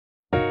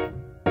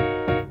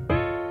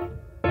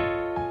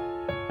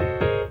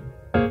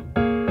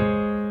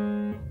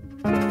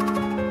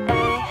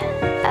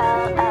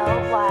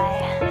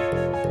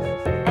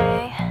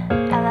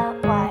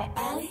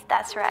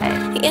That's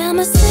right. Yeah, I'm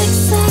a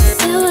ZigZag,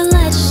 do a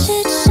lot of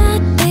shit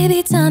shot.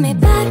 Baby, tell me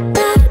back,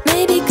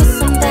 maybe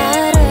cause I'm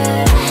better.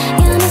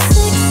 Yeah, I'm a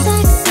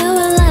ZigZag, do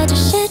a lot of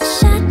shit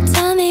shot.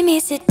 Tell me,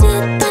 miss it,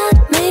 did that,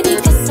 maybe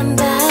cause I'm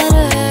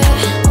better.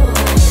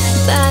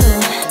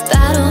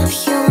 Battle,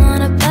 you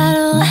wanna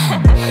battle.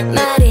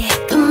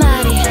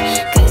 Marty,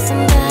 cause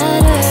I'm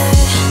better.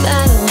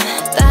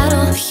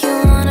 Battle, you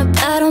wanna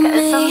battle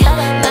me.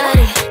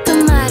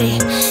 Marty,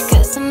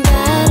 cause I'm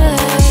better.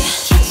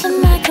 Kitchen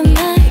mark,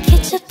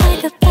 kitchen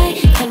bag of bite.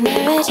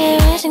 When you're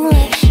raging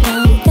lit,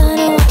 now I'm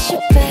gonna watch you,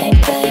 baby.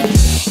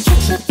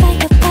 Kitchen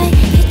bag of bite,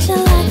 kitchen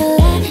like a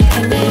light.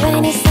 When you're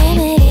rainy,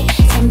 sanity,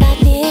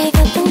 somebody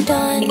got them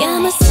done. Yeah,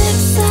 I'm a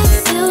ZigZag,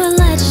 do a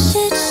lot of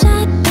shit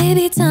shot.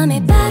 Baby, tell me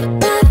back,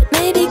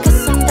 maybe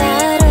cause I'm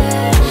better.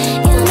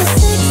 Yeah, I'm a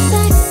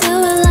ZigZag, do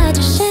a lot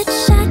of shit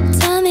shot.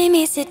 Tell me,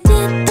 miss it,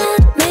 did that,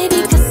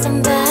 maybe cause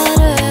I'm better.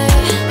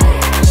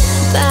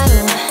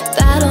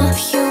 Battle,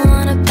 you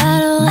wanna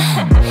battle.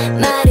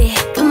 Marty,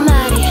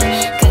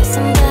 cause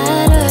I'm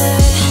better.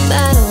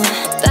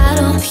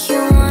 Battle, you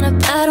wanna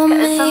battle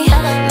me.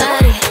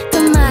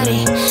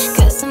 Marty,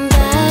 cause I'm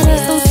better.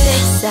 So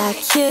ZigZag,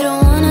 you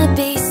don't wanna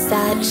be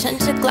sad.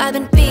 전체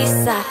꽈ben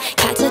비싸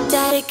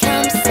가져다리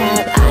감싸.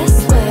 I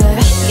swear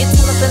you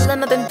tell me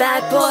Berlin, I've been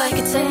bad boy.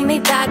 Continue me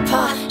back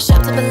paw.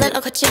 Shop to Berlin,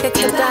 거치가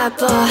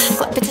개바보.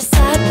 꽉 bitch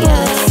사겨.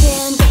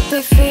 Seeing the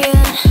be free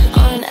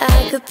on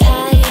a good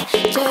party.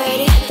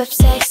 Dirty,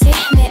 upset.